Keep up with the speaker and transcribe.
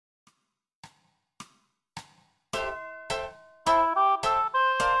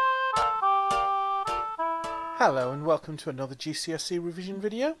Hello and welcome to another GCSE revision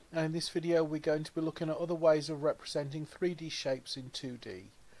video, and in this video we're going to be looking at other ways of representing 3D shapes in 2D.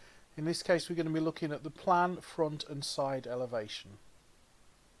 In this case we're going to be looking at the plan, front and side elevation.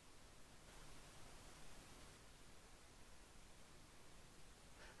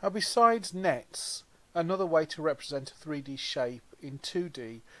 Now besides nets, another way to represent a 3D shape in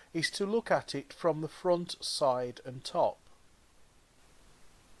 2D is to look at it from the front, side and top.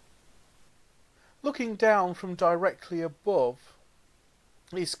 Looking down from directly above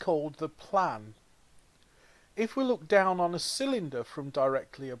is called the plan. If we look down on a cylinder from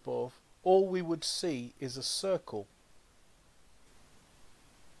directly above, all we would see is a circle.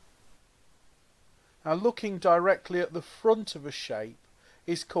 Now looking directly at the front of a shape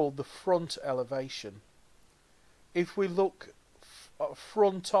is called the front elevation. If we look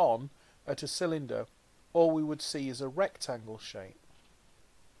front on at a cylinder, all we would see is a rectangle shape.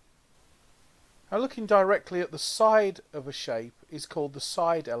 Now looking directly at the side of a shape is called the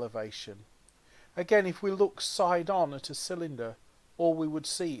side elevation. Again, if we look side on at a cylinder, all we would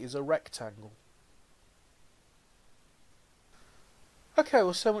see is a rectangle. Okay,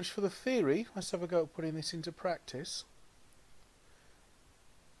 well, so much for the theory. Let's have a go at putting this into practice.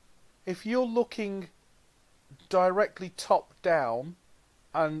 If you're looking directly top down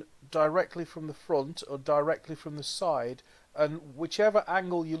and directly from the front or directly from the side, and whichever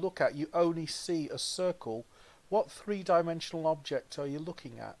angle you look at you only see a circle, what three-dimensional object are you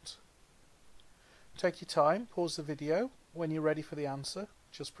looking at? Take your time, pause the video. When you're ready for the answer,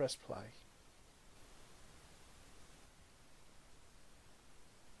 just press play.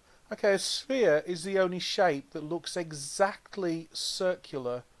 Okay, a sphere is the only shape that looks exactly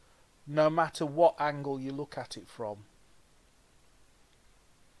circular no matter what angle you look at it from.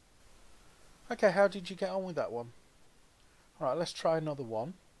 Okay, how did you get on with that one? Alright, let's try another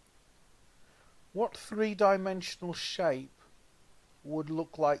one. What three-dimensional shape would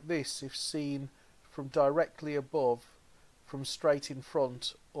look like this if seen from directly above, from straight in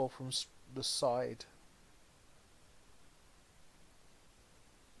front, or from the side?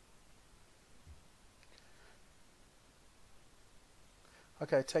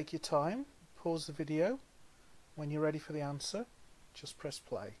 Okay, take your time, pause the video. When you're ready for the answer, just press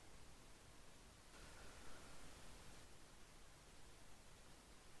play.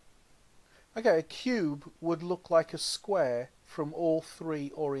 Okay, a cube would look like a square from all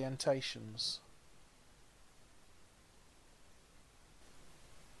three orientations.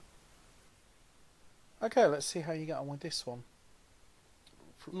 Okay, let's see how you get on with this one.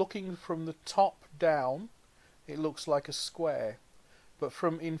 Looking from the top down, it looks like a square, but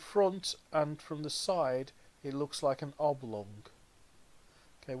from in front and from the side, it looks like an oblong.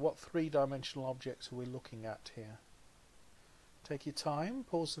 Okay, what three-dimensional objects are we looking at here? Take your time,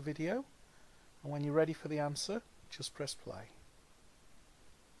 pause the video. And when you're ready for the answer, just press play.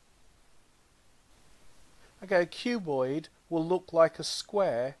 Okay, a cuboid will look like a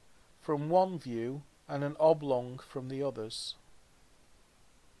square from one view and an oblong from the others.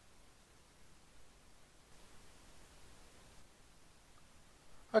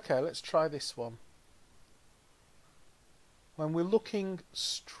 Okay, let's try this one. When we're looking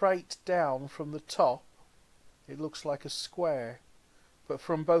straight down from the top, it looks like a square. But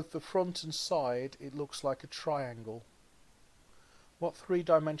from both the front and side it looks like a triangle. What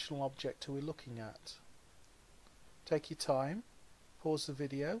three-dimensional object are we looking at? Take your time, pause the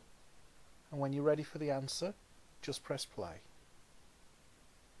video, and when you're ready for the answer, just press play.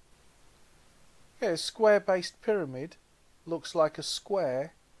 Okay, a square-based pyramid looks like a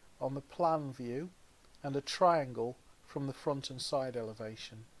square on the plan view and a triangle from the front and side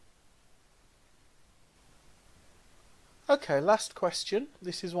elevation. Okay, last question.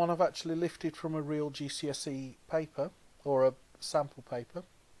 This is one I've actually lifted from a real GCSE paper, or a sample paper.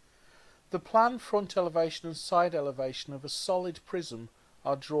 The plan, front elevation and side elevation of a solid prism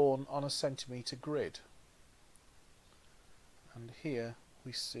are drawn on a centimetre grid. And here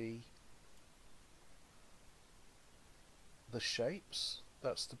we see the shapes.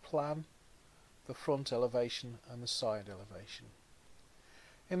 That's the plan, the front elevation and the side elevation.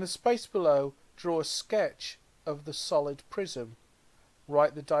 In the space below, draw a sketch of the solid prism.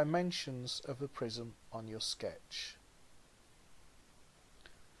 Write the dimensions of the prism on your sketch.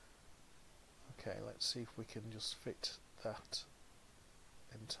 Okay, let's see if we can just fit that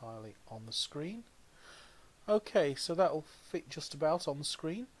entirely on the screen. Okay, so that will fit just about on the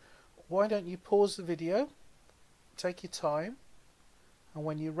screen. Why don't you pause the video, take your time, and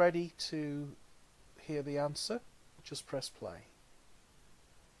when you're ready to hear the answer, just press play.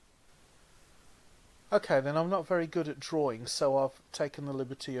 Okay, then I'm not very good at drawing, so I've taken the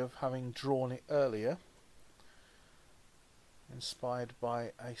liberty of having drawn it earlier. inspired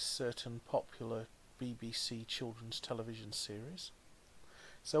by a certain popular BBC children's television series.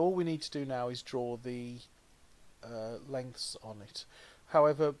 So all we need to do now is draw the lengths on it.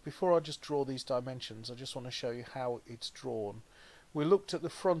 However, before I just draw these dimensions, I just want to show you how it's drawn. We looked at the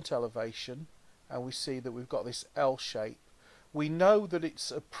front elevation and we see that we've got this L shape. We know that it's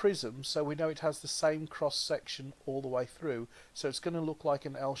a prism, so we know it has the same cross section all the way through, so it's going to look like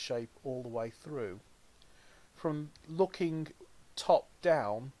an L shape all the way through. From looking top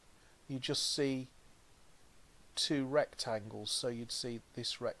down, you just see two rectangles, so you'd see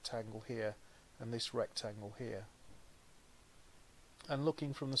this rectangle here and this rectangle here. And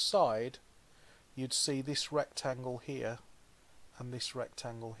looking from the side, you'd see this rectangle here and this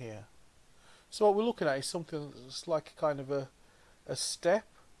rectangle here. So what we're looking at is something that's like a kind of a step,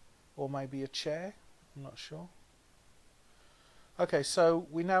 or maybe a chair, I'm not sure. Okay, so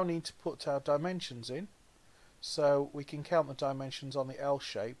we now need to put our dimensions in. So we can count the dimensions on the L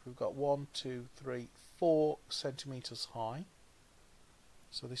shape. We've got 1, 2, 3, 4 centimeters high.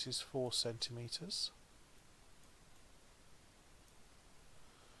 So this is 4 centimeters.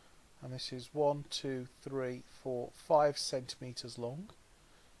 And this is 1, 2, 3, 4, 5 centimeters long.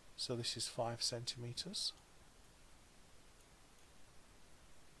 So this is 5 centimeters.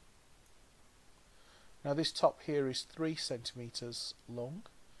 Now this top here is 3 centimeters long.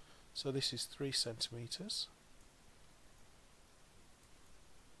 So this is 3 centimeters.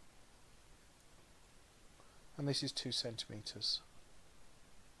 And this is 2 centimeters.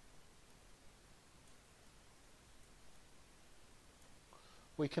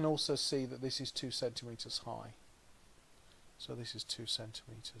 We can also see that this is 2 centimeters high. So this is 2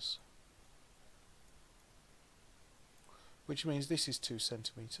 centimeters. Which means this is 2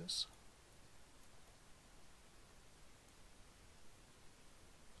 centimeters.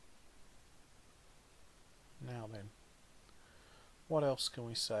 Now then, what else can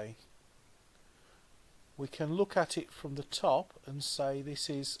we say? We can look at it from the top and say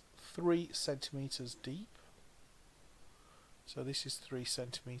this is 3 centimeters deep. So this is 3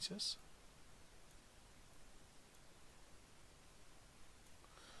 centimeters.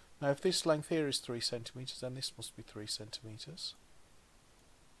 Now if this length here is 3 centimeters, then this must be 3 centimeters.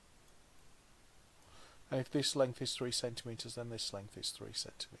 And if this length is 3 centimeters, then this length is 3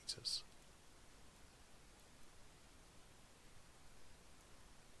 centimeters.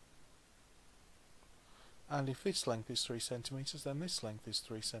 And if this length is 3 centimeters, then this length is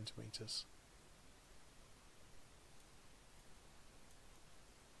 3 centimeters.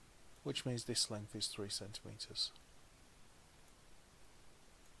 Which means this length is 3 centimeters.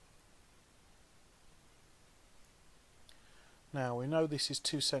 Now we know this is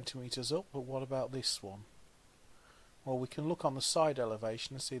 2 centimeters up, but what about this one? Well, we can look on the side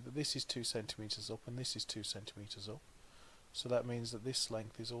elevation and see that this is 2 centimeters up and this is 2 centimeters up. So that means that this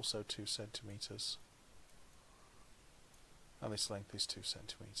length is also 2 centimeters. And this length is 2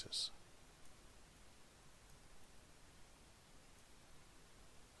 centimeters.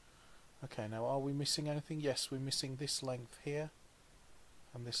 Okay, now are we missing anything? Yes, we're missing this length here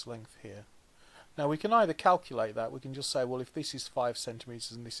and this length here. Now we can either calculate that, we can just say, well, if this is 5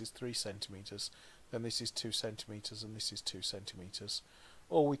 centimeters and this is 3 centimeters, then this is 2 centimeters and this is 2 centimeters.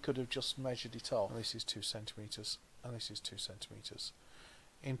 Or we could have just measured it off. This is 2 centimeters and this is 2 centimeters.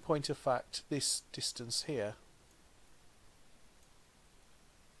 In point of fact, this distance here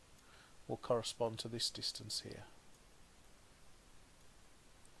will correspond to this distance here.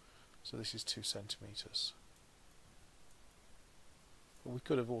 So this is 2 centimeters. But we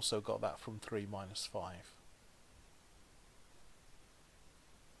could have also got that from 3 minus 5.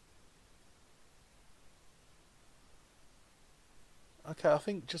 Okay, I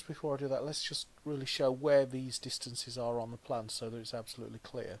think just before I do that, let's just really show where these distances are on the plan so that it's absolutely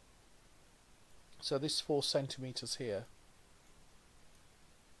clear. So this 4 centimeters here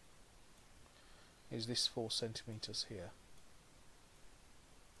is this 4 centimeters here.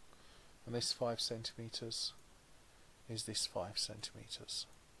 And this 5 centimeters is this 5 centimeters.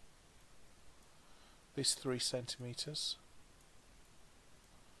 This 3 centimeters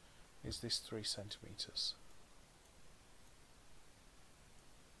is this 3 centimeters.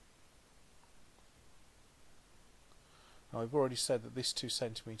 Now I've already said that this 2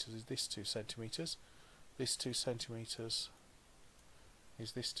 centimeters is this 2 centimeters. This 2 centimeters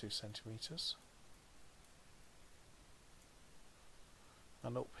is this 2 centimeters.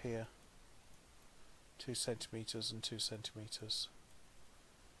 And up here, 2 centimeters and 2 centimeters,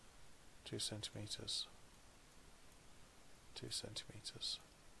 2 centimeters, 2 centimeters,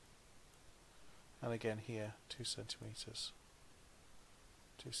 and again here 2 centimeters,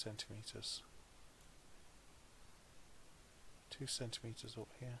 2 centimeters, 2 centimeters up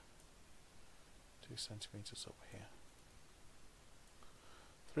here, 2 centimeters up here,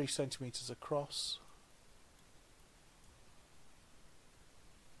 3 centimeters across,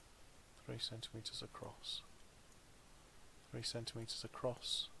 3 centimeters across, 3 centimeters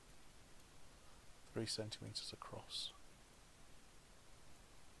across, 3 centimeters across.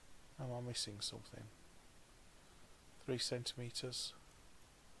 Am I missing something? 3 centimeters,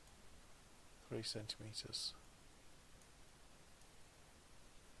 3 centimeters,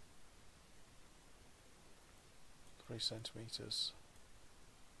 3 centimeters,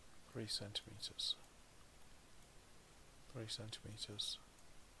 3 centimeters, 3 centimeters.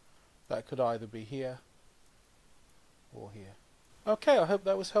 That could either be here or here. Okay, I hope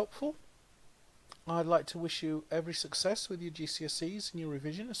that was helpful. I'd like to wish you every success with your GCSEs and your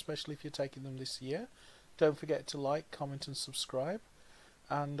revision, especially if you're taking them this year. Don't forget to like, comment and subscribe.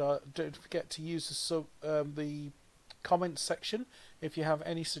 And don't forget to use the comments section if you have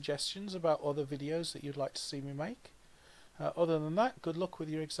any suggestions about other videos that you'd like to see me make. Other than that, good luck with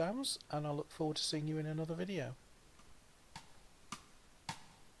your exams, and I look forward to seeing you in another video.